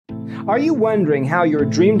Are you wondering how your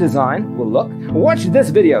dream design will look? Watch this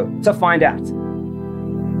video to find out.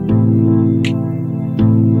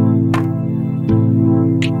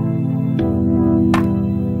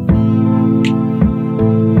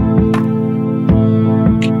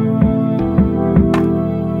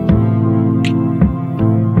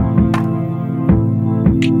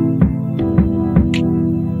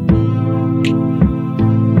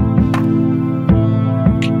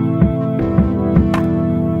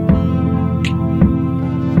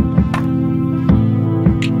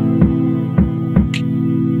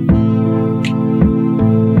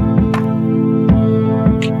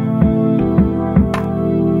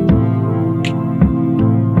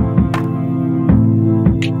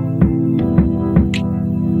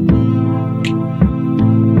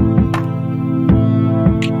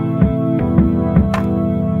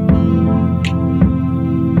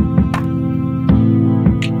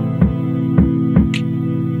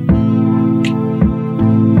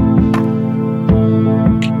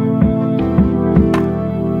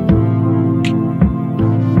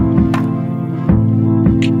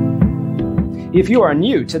 If you are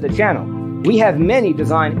new to the channel, we have many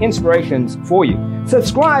design inspirations for you.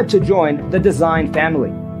 Subscribe to join the design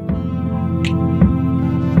family.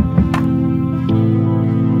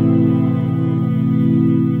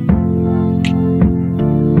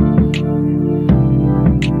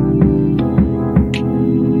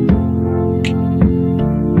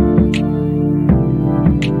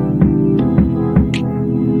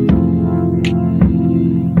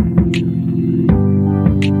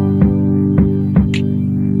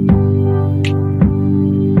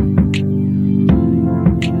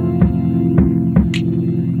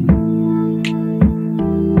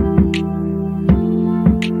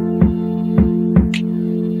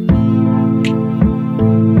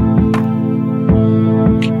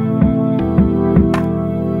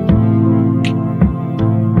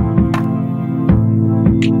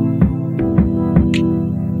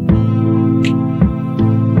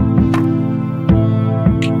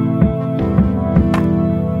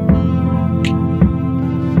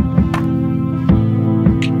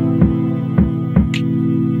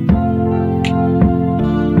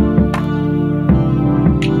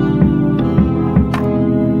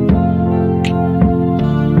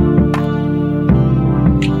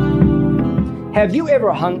 Have you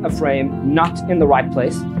ever hung a frame not in the right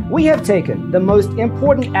place? We have taken the most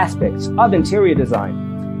important aspects of interior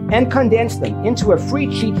design and condensed them into a free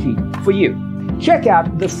cheat sheet for you. Check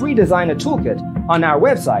out the free designer toolkit on our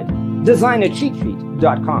website,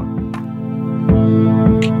 designercheatsheet.com.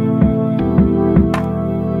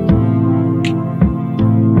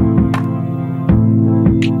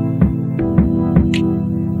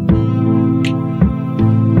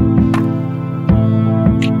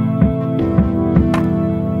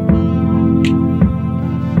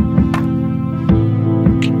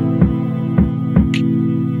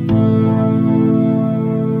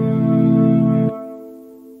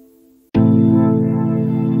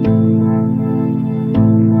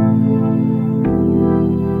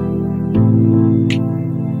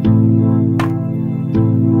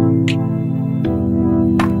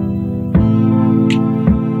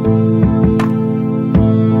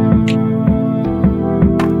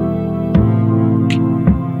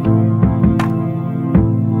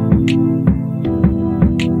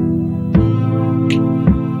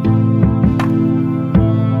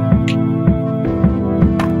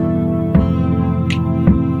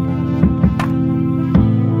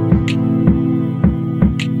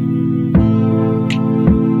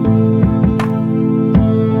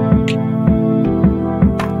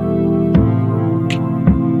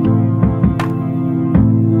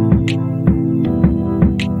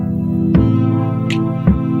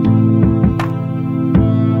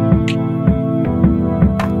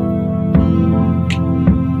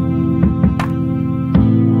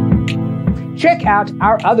 Check out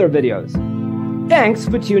our other videos. Thanks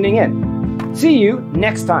for tuning in. See you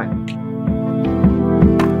next time.